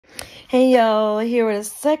Hey y'all, here with a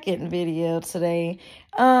second video today.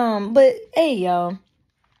 But hey y'all,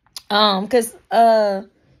 cause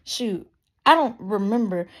shoot, I don't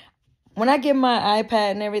remember when I get my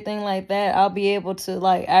iPad and everything like that. I'll be able to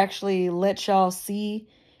like actually let y'all see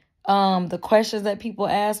the questions that people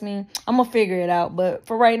ask me. I'm gonna figure it out, but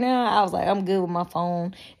for right now, I was like, I'm good with my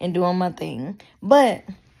phone and doing my thing. But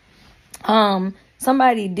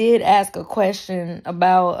somebody did ask a question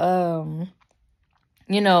about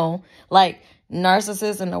like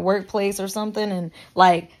narcissists in the workplace or something, and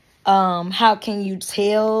like how can you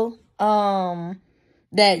tell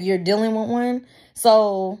that you're dealing with one.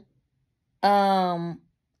 So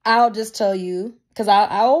I'll just tell you, because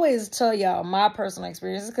I always tell y'all my personal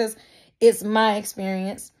experiences because it's my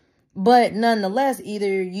experience. But nonetheless,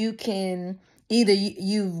 either you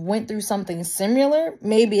went through something similar,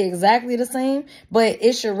 maybe exactly the same, but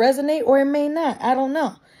it should resonate or it may not. I don't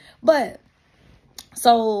know. But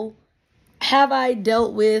so have I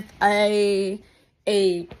dealt with a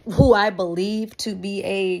who I believe to be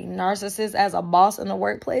a narcissist as a boss in the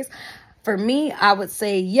workplace? For me, I would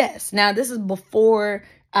say yes. Now, this is before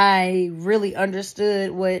I really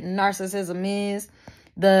understood what narcissism is,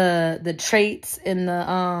 the traits and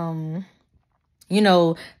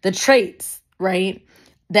the traits, right,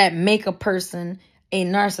 that make a person a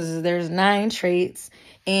narcissist. There's 9 traits.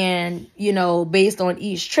 And, based on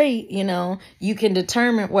each trait, you can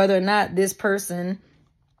determine whether or not this person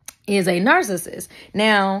is a narcissist.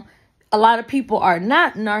 Now, a lot of people are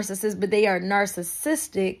not narcissists, but they are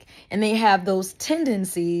narcissistic and they have those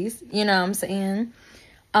tendencies, you know what I'm saying?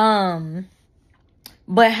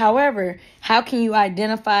 But however, how can you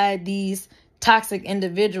identify these toxic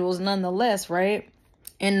individuals nonetheless, right,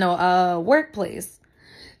 in the workplace?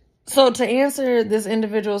 So to answer this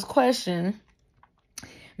individual's question,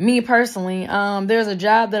 me personally, there's a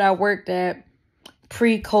job that I worked at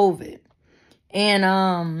pre-COVID.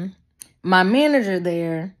 And my manager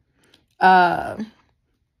there, I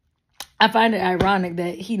find it ironic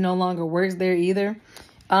that he no longer works there either.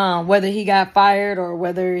 Whether he got fired or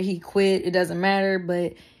whether he quit, it doesn't matter.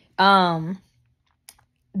 But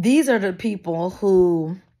these are the people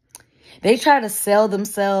who they try to sell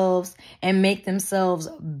themselves and make themselves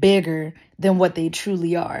bigger than what they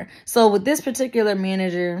truly are. So with this particular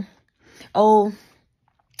manager, I've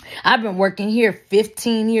been working here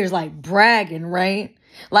 15 years, like bragging, right?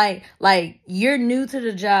 Like you're new to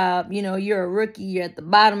the job, you're a rookie, you're at the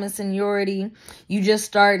bottom of seniority, you just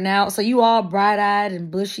starting out. So you all bright-eyed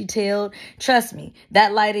and bushy-tailed. Trust me,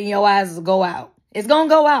 that light in your eyes will go out. It's going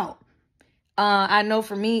to go out. I know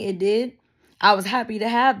for me, it did. I was happy to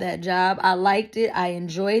have that job. I liked it. I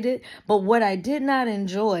enjoyed it. But what I did not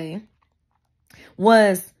enjoy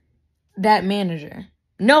was that manager.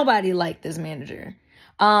 Nobody liked this manager.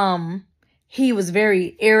 He was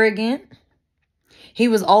very arrogant. He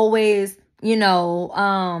was always,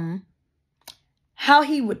 how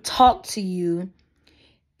he would talk to you.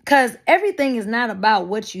 Because everything is not about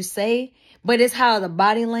what you say, but it's how the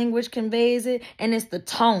body language conveys it, and it's the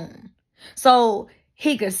tone. So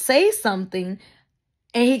he could say something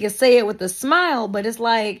and he could say it with a smile, but it's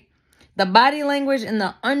like the body language and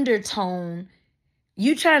the undertone,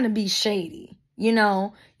 you trying to be shady,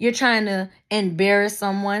 you're trying to embarrass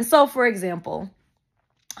someone. So for example,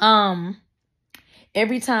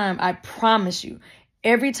 every time, I promise you,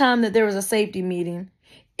 every time that there was a safety meeting,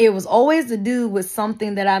 it was always to do with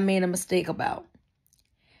something that I made a mistake about.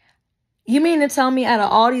 You mean to tell me out of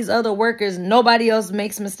all these other workers, nobody else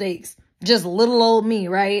makes mistakes? Just little old me,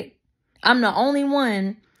 right? I'm the only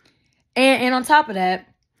one. And on top of that,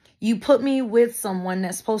 you put me with someone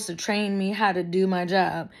that's supposed to train me how to do my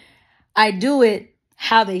job. I do it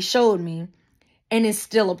how they showed me, and it's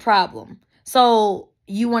still a problem. So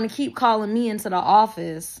you want to keep calling me into the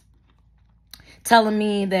office, telling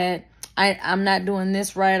me that I'm not doing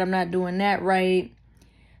this right, I'm not doing that right.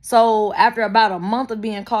 So after about a month of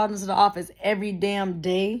being called into the office every damn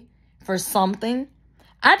day for something,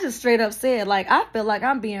 I just straight up said, I feel like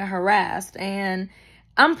I'm being harassed, and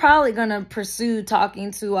I'm probably going to pursue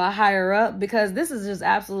talking to a higher up because this is just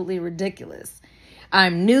absolutely ridiculous.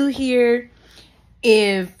 I'm new here.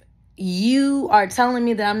 If you are telling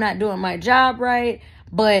me that I'm not doing my job right,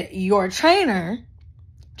 but your trainer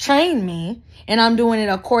trained me and I'm doing it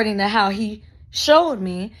according to how he showed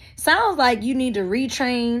me, sounds like you need to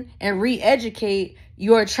retrain and re-educate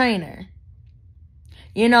your trainer.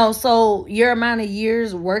 So your amount of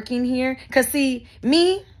years working here, because see,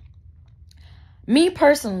 me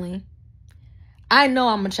personally, I know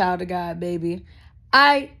I'm a child of God, baby.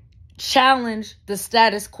 I challenge the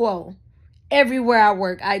status quo. Everywhere I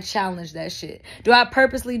work, I challenge that shit. Do I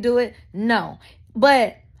purposely do it? No.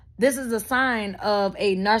 But This is a sign of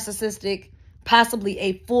a narcissistic, possibly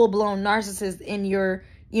a full-blown narcissist in your,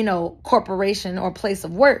 corporation or place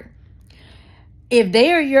of work. If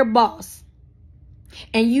they are your boss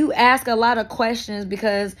and you ask a lot of questions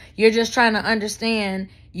because you're just trying to understand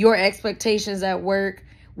your expectations at work,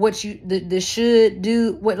 what you should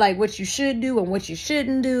do, what you should do and what you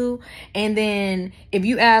shouldn't do. And then if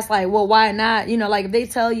you ask well, why not? If they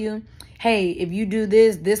tell you, hey, if you do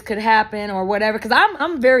this, this could happen or whatever. Cause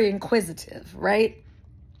I'm very inquisitive, right?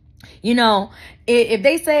 If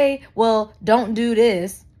they say, well, don't do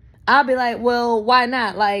this, I'll be like, well, why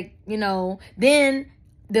not? Then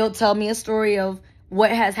they'll tell me a story of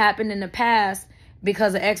what has happened in the past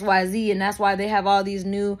because of XYZ, and that's why they have all these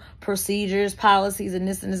new procedures, policies, and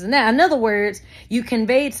this and this and that. In other words, you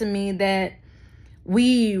conveyed to me that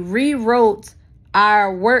we rewrote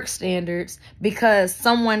our work standards because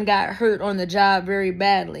someone got hurt on the job very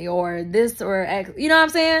badly, or this or X. You know what I'm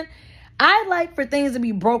saying? I like for things to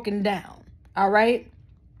be broken down, all right?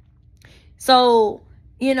 So,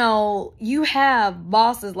 you have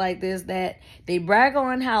bosses like this that they brag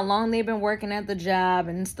on how long they've been working at the job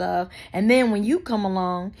and stuff. And then when you come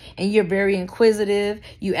along and you're very inquisitive,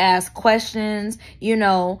 you ask questions, you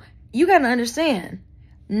got to understand,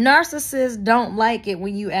 narcissists don't like it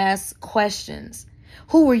when you ask questions.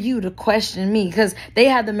 Who are you to question me? Because they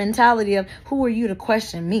have the mentality of, who are you to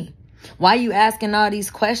question me? Why are you asking all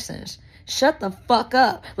these questions? Shut the fuck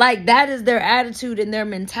up. That is their attitude and their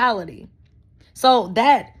mentality. So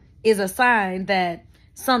that is a sign that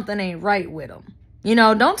something ain't right with them.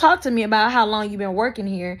 Don't talk to me about how long you've been working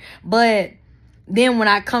here, but then when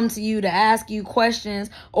I come to you to ask you questions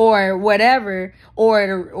or whatever,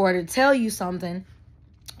 or to tell you something,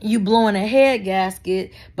 you blowing a head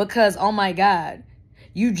gasket because, oh my God,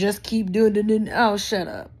 you just keep doing it. Oh, shut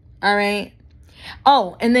up. All right.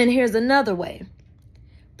 Oh, and then here's another way.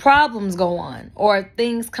 Problems go on or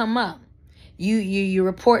things come up. You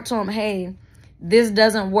report to them, hey, this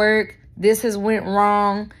doesn't work. This has went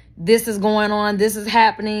wrong. This is going on. This is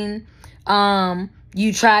happening.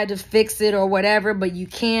 You tried to fix it or whatever, but you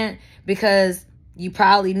can't because you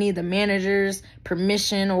probably need the manager's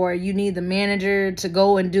permission, or you need the manager to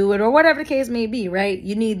go and do it, or whatever the case may be, right?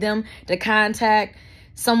 You need them to contact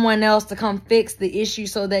someone else to come fix the issue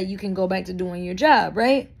so that you can go back to doing your job,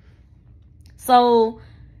 right? So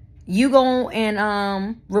you go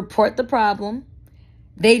and report the problem.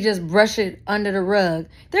 They just brush it under the rug.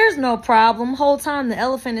 There's no problem. Whole time the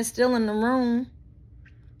elephant is still in the room.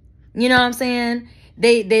 You know what I'm saying?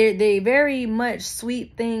 They very much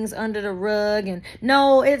sweep things under the rug and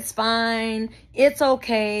no, it's fine. It's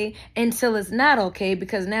okay until it's not okay,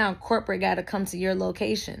 because now corporate got to come to your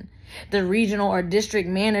location. The regional or district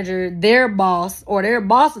manager, their boss or their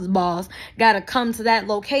boss's boss got to come to that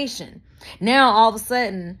location. Now all of a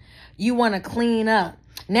sudden you want to clean up.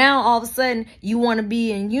 Now, all of a sudden, you want to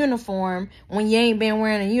be in uniform when you ain't been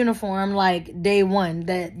wearing a uniform like day one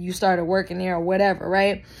that you started working there or whatever,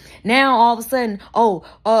 right? Now, all of a sudden,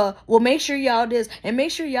 well, make sure y'all this and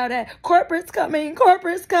make sure y'all that. Corporate's coming.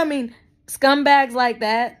 Scumbags like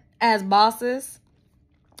that as bosses,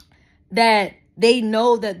 that they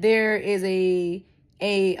know that there is a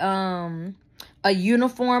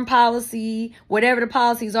uniform policy, whatever the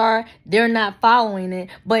policies are, they're not following it,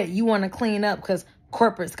 but you want to clean up because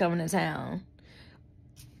corporate's coming to town.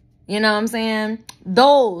 You know what I'm saying?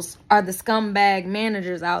 Those are the scumbag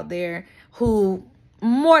managers out there who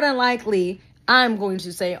more than likely, I'm going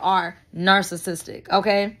to say, are narcissistic.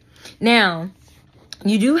 Okay. Now,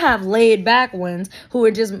 you do have laid back ones who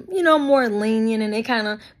are just, more lenient and they kind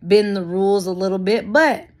of bend the rules a little bit.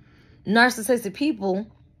 But narcissistic people,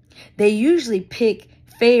 they usually pick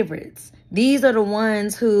favorites. These are the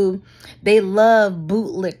ones who they love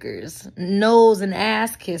bootlickers, nose and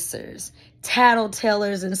ass kissers,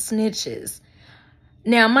 tattletailers and snitches.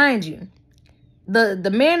 Now, mind you,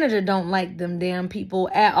 the manager don't like them damn people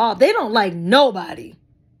at all. They don't like nobody.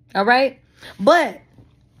 All right. But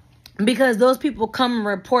because those people come and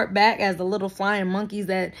report back as the little flying monkeys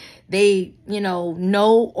that they,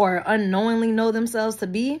 know or unknowingly know themselves to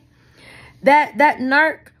be, that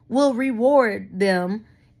narc will reward them,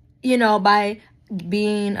 by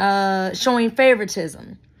being, showing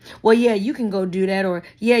favoritism. Well, yeah, you can go do that, or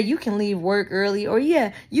yeah, you can leave work early, or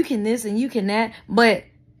yeah, you can this and you can that, but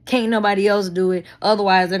can't nobody else do it.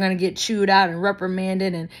 Otherwise, they're going to get chewed out and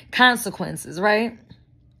reprimanded and consequences, right?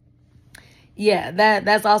 Yeah,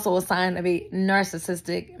 that's also a sign of a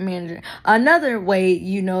narcissistic manager. Another way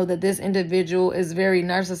you know that this individual is very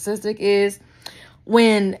narcissistic is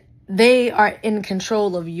when they are in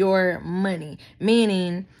control of your money,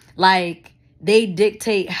 meaning like they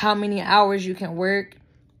dictate how many hours you can work,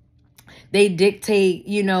 They dictate,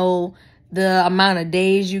 the amount of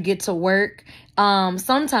days you get to work.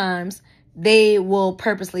 Sometimes they will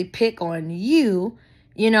purposely pick on you.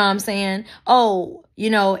 You know what I'm saying? Oh,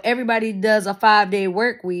 everybody does a 5-day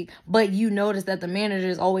work week, but you notice that the manager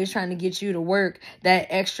is always trying to get you to work that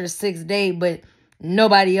extra 6th day, but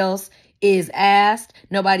nobody else is asked.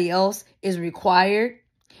 Nobody else is required.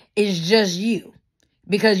 It's just you.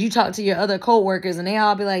 Because you talk to your other coworkers and they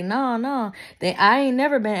all be like, no, I ain't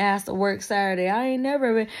never been asked to work Saturday. I ain't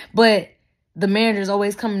never been. But the manager's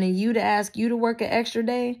always coming to you to ask you to work an extra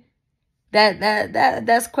day.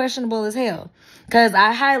 That's questionable as hell. Because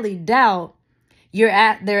I highly doubt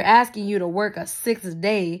they're asking you to work a 6th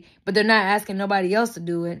day, but they're not asking nobody else to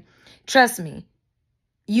do it. Trust me,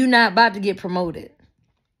 you're not about to get promoted.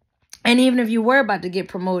 And even if you were about to get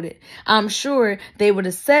promoted, I'm sure they would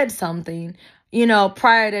have said something,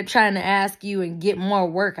 prior to trying to ask you and get more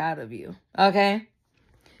work out of you. Okay?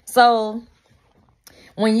 So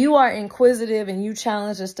when you are inquisitive and you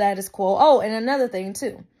challenge the status quo. Oh, and another thing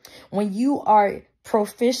too. When you are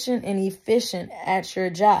proficient and efficient at your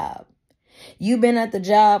job, you've been at the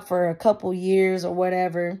job for a couple years or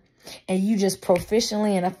whatever, and you just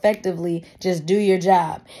proficiently and effectively just do your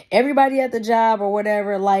job. Everybody at the job or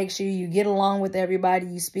whatever likes you. You get along with everybody.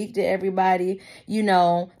 You speak to everybody,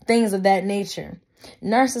 things of that nature.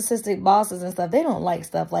 Narcissistic bosses and stuff, they don't like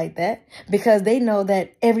stuff like that because they know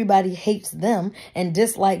that everybody hates them and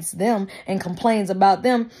dislikes them and complains about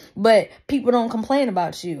them, but people don't complain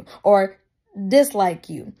about you or dislike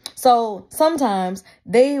you. So sometimes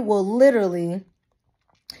they will literally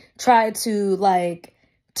try to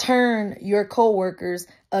turn your coworkers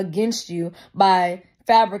against you by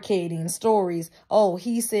fabricating stories. Oh,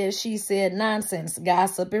 he said, she said, nonsense,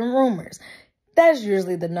 gossip, and rumors. That's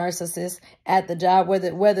usually the narcissist at the job,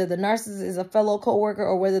 whether the narcissist is a fellow coworker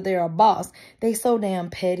or whether they're a boss. They so damn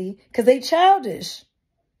petty because they childish.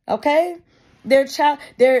 Okay? They're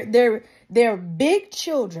big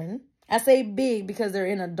children. I say big because they're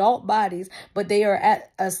in adult bodies, but they are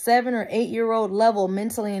at a 7 or 8-year-old level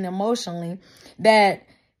mentally and emotionally that,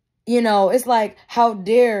 it's like, how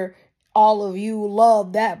dare all of you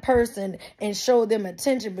love that person and show them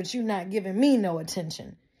attention, but you not giving me no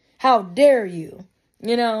attention. How dare you?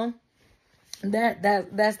 That's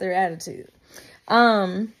their attitude.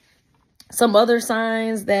 Some other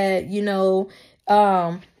signs that,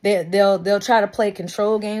 they'll try to play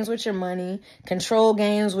control games with your money, control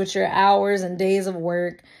games with your hours and days of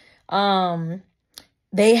work.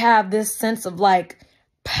 They have this sense of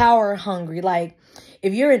power hungry.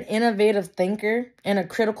 If you're an innovative thinker and a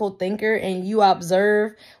critical thinker and you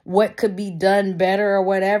observe what could be done better or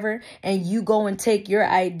whatever, and you go and take your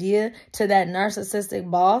idea to that narcissistic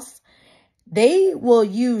boss, they will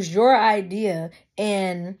use your idea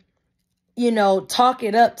and, talk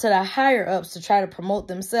it up to the higher ups to try to promote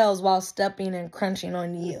themselves while stepping and crunching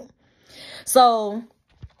on you. So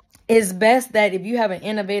it's best that if you have an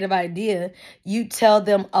innovative idea, you tell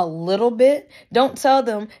them a little bit. Don't tell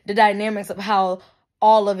them the dynamics of how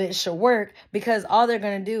all of it should work, because all they're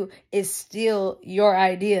going to do is steal your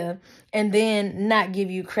idea and then not give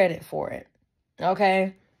you credit for it.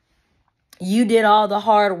 Okay? You did all the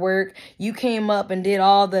hard work. You came up and did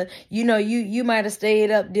all the, you might have stayed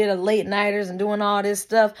up, did a late nighters and doing all this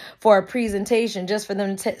stuff for a presentation just for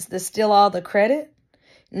them to steal all the credit.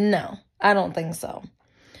 No, I don't think so.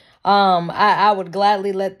 I would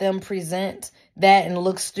gladly let them present that and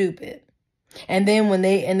look stupid. And then when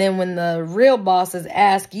the real bosses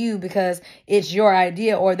ask you because it's your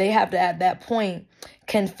idea, or they have to at that point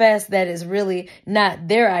confess that it's really not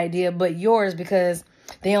their idea but yours because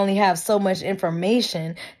they only have so much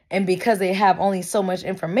information, and because they have only so much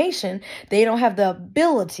information, they don't have the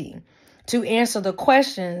ability to answer the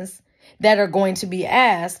questions that are going to be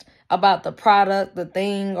asked about the product, the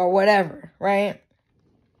thing, or whatever, right?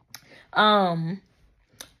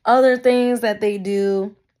 Other things that they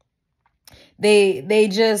do,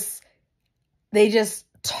 it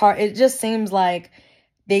just seems like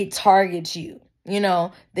they target you.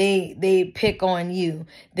 They pick on you.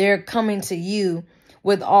 They're coming to you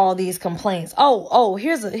with all these complaints.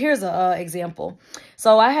 Here's a example.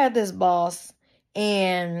 So I had this boss,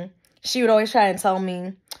 and she would always try to tell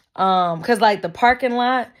me, because the parking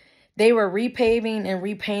lot, they were repaving and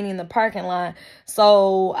repainting the parking lot,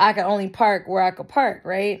 so I could only park where I could park,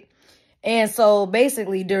 right? And so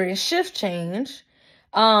basically during shift change,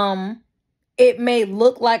 it may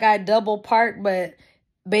look like I double parked, but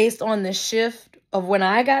based on the shift of when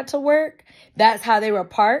I got to work, that's how they were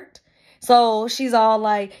parked. So she's all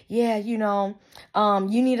like, yeah, you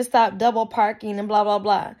need to stop double parking and blah, blah,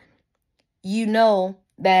 blah.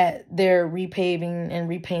 that they're repaving and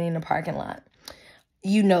repainting the parking lot.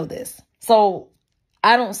 You know this. So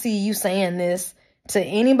I don't see you saying this to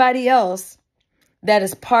anybody else that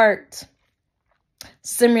is parked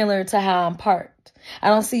similar to how I'm parked. I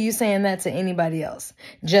don't see you saying that to anybody else,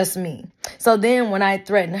 just me. So then when I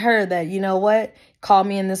threaten her that, you know what, call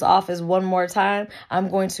me in this office one more time, I'm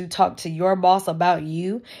going to talk to your boss about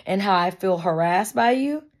you and how I feel harassed by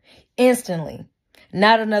you, instantly.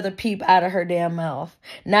 Not another peep out of her damn mouth.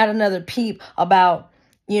 Not another peep about,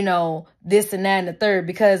 you know, this and that and the third,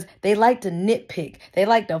 because they like to nitpick. They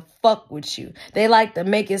like to fuck with you. They like to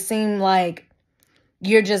make it seem like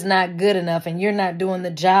you're just not good enough and you're not doing the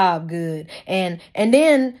job good. And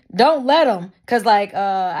then don't let them. Cause like,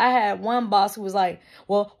 I had one boss who was like,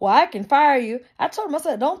 well, I can fire you. I told him, I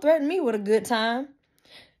said, don't threaten me with a good time.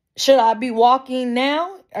 Should I be walking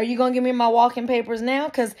now? Are you going to give me my walking papers now?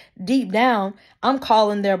 Cause deep down, I'm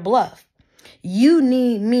calling their bluff. You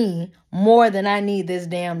need me more than I need this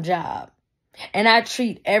damn job. And I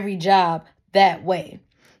treat every job that way.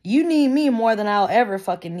 You need me more than I'll ever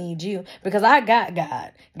fucking need you, because I got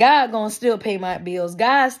God. God gonna still pay my bills.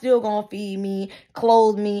 God still gonna feed me,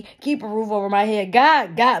 clothe me, keep a roof over my head.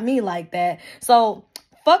 God got me like that. So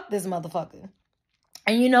fuck this motherfucker.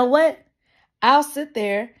 And you know what? I'll sit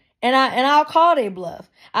there and I'll call they bluff.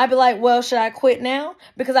 I'll be like, well, should I quit now?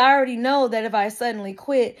 Because I already know that if I suddenly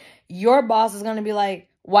quit, your boss is gonna be like,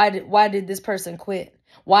 why did this person quit?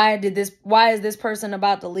 Why is this person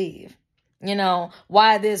about to leave? You know,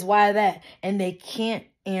 why this, why that? And they can't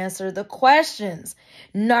answer the questions.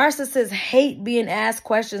 Narcissists hate being asked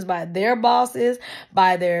questions by their bosses,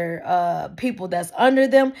 by their people that's under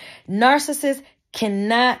them. Narcissists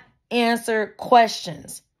cannot answer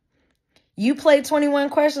questions. You play 21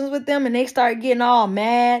 questions with them and they start getting all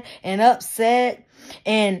mad and upset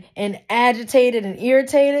and agitated and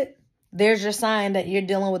irritated. There's your sign that you're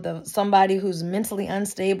dealing with somebody who's mentally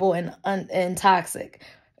unstable and toxic.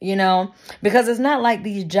 You know, because it's not like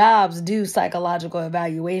these jobs do psychological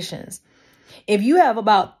evaluations. If you have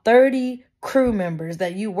about 30 crew members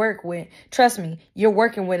that you work with, trust me, you're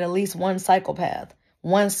working with at least one psychopath,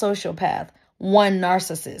 one sociopath, one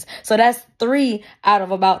narcissist. So that's 3 out of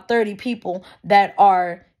about 30 people that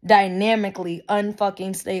are dynamically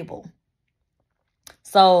unfucking stable.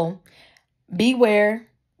 So beware,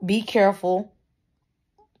 be careful.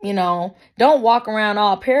 You know, don't walk around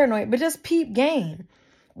all paranoid, but just peep game.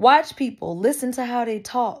 Watch people, listen to how they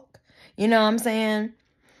talk. You know what I'm saying?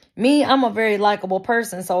 Me, I'm a very likable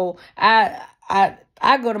person. So I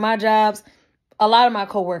go to my jobs. A lot of my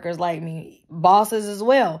coworkers like me, bosses as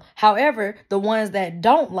well. However, the ones that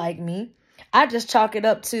don't like me, I just chalk it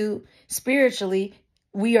up to spiritually,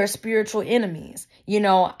 we are spiritual enemies. You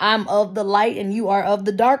know, I'm of the light and you are of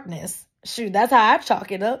the darkness. Shoot, that's how I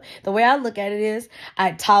chalk it up. The way I look at it is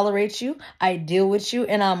I tolerate you, I deal with you,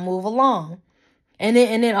 and I move along. And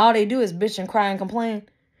then all they do is bitch and cry and complain.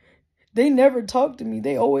 They never talk to me.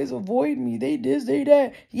 They always avoid me. They this, they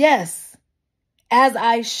that. Yes, as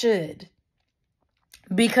I should.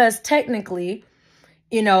 Because technically,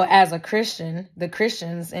 you know, as a Christian, the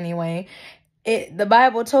Christians anyway, the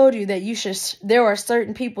Bible told you that there are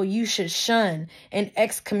certain people you should shun and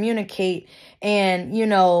excommunicate and, you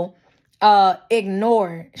know,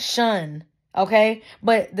 ignore, shun. Okay,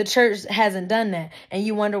 but the church hasn't done that. And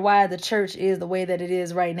you wonder why the church is the way that it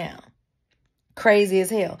is right now. Crazy as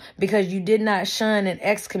hell. Because you did not shun and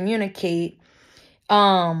excommunicate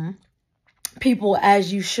people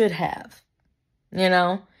as you should have. You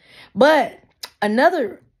know? But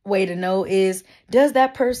another way to know is, does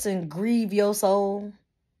that person grieve your soul?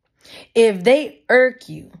 If they irk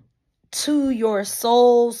you to your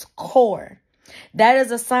soul's core, that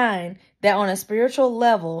is a sign that on a spiritual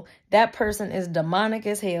level, that person is demonic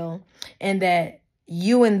as hell, and that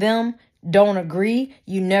you and them don't agree.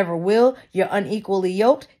 You never will. You're unequally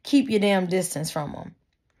yoked. Keep your damn distance from them.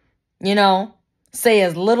 You know, say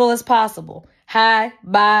as little as possible. Hi,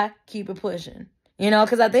 bye, keep it pushing. You know,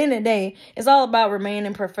 because at the end of the day, it's all about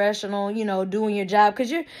remaining professional, you know, doing your job.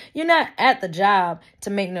 Because you're not at the job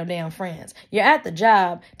to make no damn friends. You're at the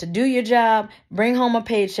job to do your job, bring home a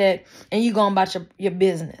paycheck, and you going about your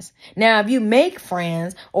business. Now, if you make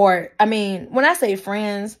friends, or, I mean, when I say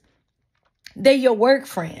friends, they're your work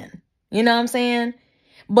friend. You know what I'm saying?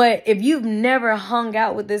 But if you've never hung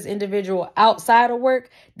out with this individual outside of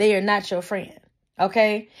work, they are not your friend.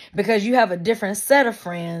 Okay? Because you have a different set of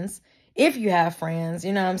friends. If you have friends,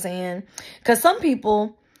 you know what I'm saying? Because some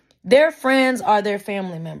people, their friends are their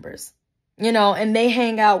family members, you know, and they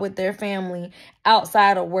hang out with their family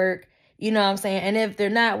outside of work, you know what I'm saying? And if they're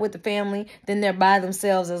not with the family, then they're by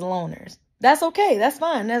themselves as loners. That's okay. That's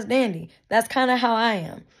fine. That's dandy. That's kind of how I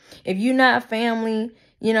am. If you're not family,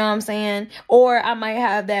 you know what I'm saying? Or I might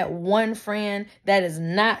have that one friend that is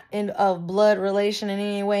not in a blood relation in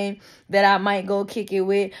any way that I might go kick it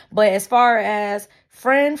with. But as far as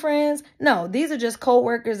friends, no, these are just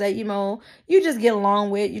co-workers that, you know, you just get along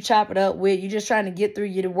with, you chop it up with, you're just trying to get through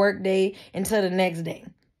your work day until the next day.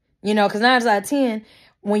 You know, because 9 times out of 10,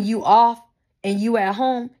 when you off and you at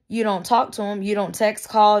home, you don't talk to them, you don't text,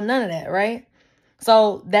 call, none of that, right?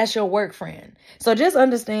 So that's your work friend. So just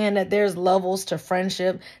understand that there's levels to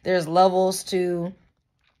friendship. There's levels to,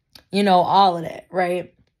 you know, all of that,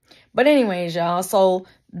 right? But anyways, y'all, so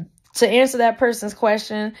to answer that person's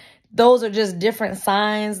question, those are just different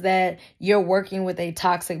signs that you're working with a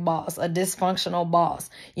toxic boss, a dysfunctional boss,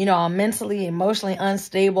 you know, a mentally, emotionally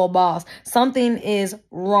unstable boss. Something is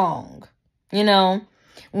wrong, you know,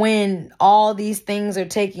 when all these things are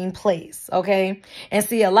taking place, okay? And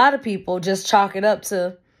see, a lot of people just chalk it up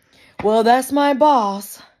to, well, that's my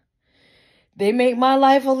boss. They make my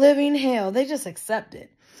life a living hell. They just accept it.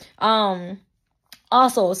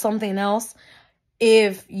 Also, something else,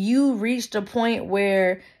 if you reached a point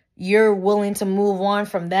where you're willing to move on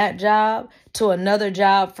from that job to another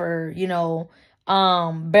job for, you know,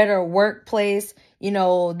 better workplace, you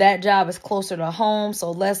know, that job is closer to home,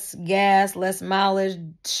 so less gas, less mileage,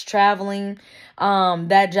 traveling,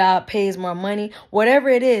 that job pays more money, whatever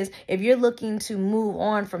it is, if you're looking to move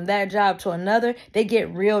on from that job to another, they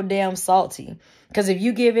get real damn salty. Because if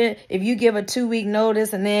you give a 2-week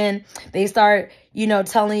notice and then they start, you know,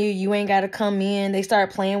 telling you ain't got to come in, they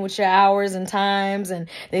start playing with your hours and times, and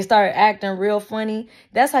they start acting real funny,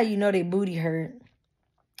 that's how you know they booty hurt.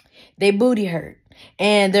 They booty hurt.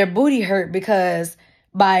 And their booty hurt because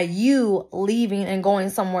by you leaving and going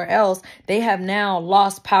somewhere else, they have now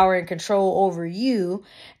lost power and control over you.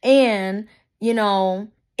 And, you know,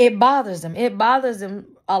 it bothers them. It bothers them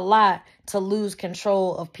a lot to lose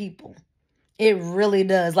control of people. It really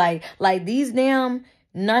does. Like these damn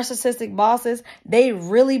narcissistic bosses, they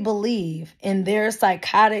really believe in their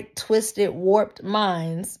psychotic, twisted, warped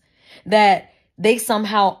minds that they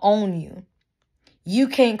somehow own you. You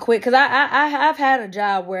can't quit. Because I've had a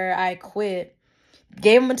job where I quit,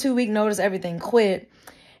 gave them a 2-week notice, everything, quit.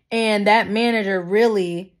 And that manager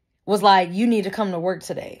really was like, you need to come to work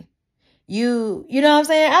today. You know what I'm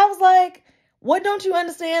saying? I was like, what don't you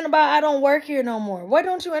understand about I don't work here no more? What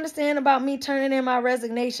don't you understand about me turning in my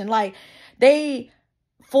resignation? Like, they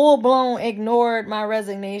full-blown ignored my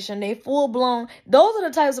resignation. They full-blown, those are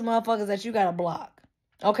the types of motherfuckers that you got to block,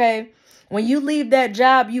 okay? When you leave that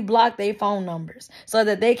job, you block their phone numbers so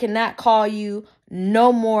that they cannot call you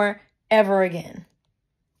no more ever again.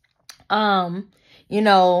 You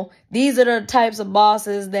know, these are the types of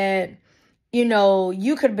bosses that, you know,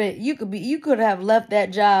 you could have left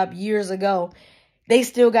that job years ago. They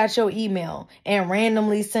still got your email and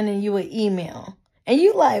randomly sending you an email. And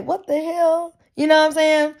you like, what the hell? You know what I'm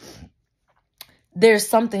saying? There's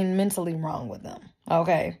something mentally wrong with them.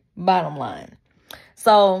 Okay. Bottom line.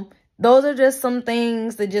 So those are just some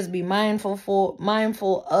things to just be mindful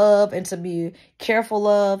of and to be careful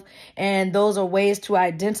of. And those are ways to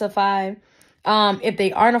identify. If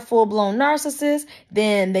they aren't a full-blown narcissist,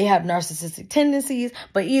 then they have narcissistic tendencies.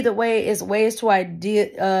 But either way, it's ways to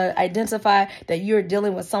identify that you're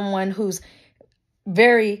dealing with someone who's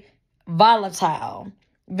very volatile,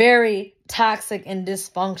 very toxic and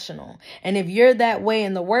dysfunctional. And if you're that way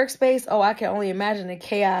in the workspace, oh, I can only imagine the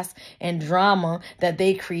chaos and drama that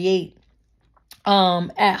they create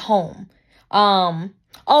at home.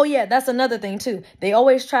 Oh yeah, that's another thing too. They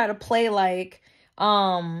always try to play like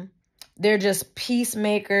they're just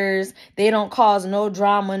peacemakers. They don't cause no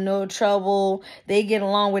drama, no trouble. They get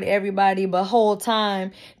along with everybody, but whole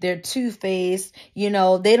time they're two-faced. You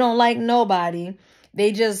know, they don't like nobody.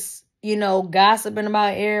 They just, you know, gossiping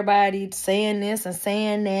about everybody, saying this and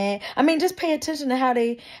saying that. I mean, just pay attention to how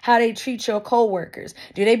they treat your coworkers.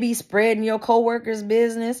 Do they be spreading your coworkers'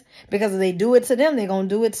 business? Because if they do it to them, they're going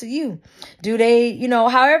to do it to you. Do they, you know,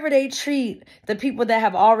 however they treat the people that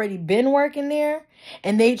have already been working there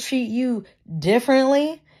and they treat you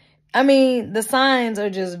differently? I mean, the signs are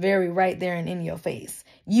just very right there and in your face.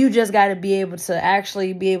 You just got to be able to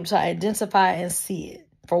actually be able to identify and see it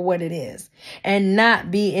for what it is and not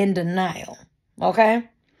be in denial. Okay?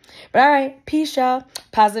 But all right, peace, y'all.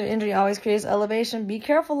 Positive energy always creates elevation. Be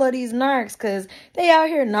careful of these narcs because they out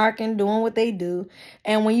here narking, doing what they do.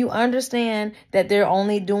 And when you understand that they're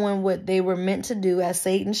only doing what they were meant to do as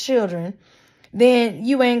Satan's children, then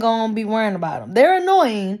you ain't going to be worrying about them. They're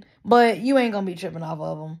annoying, but you ain't going to be tripping off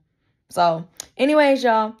of them. So anyways,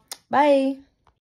 y'all, bye.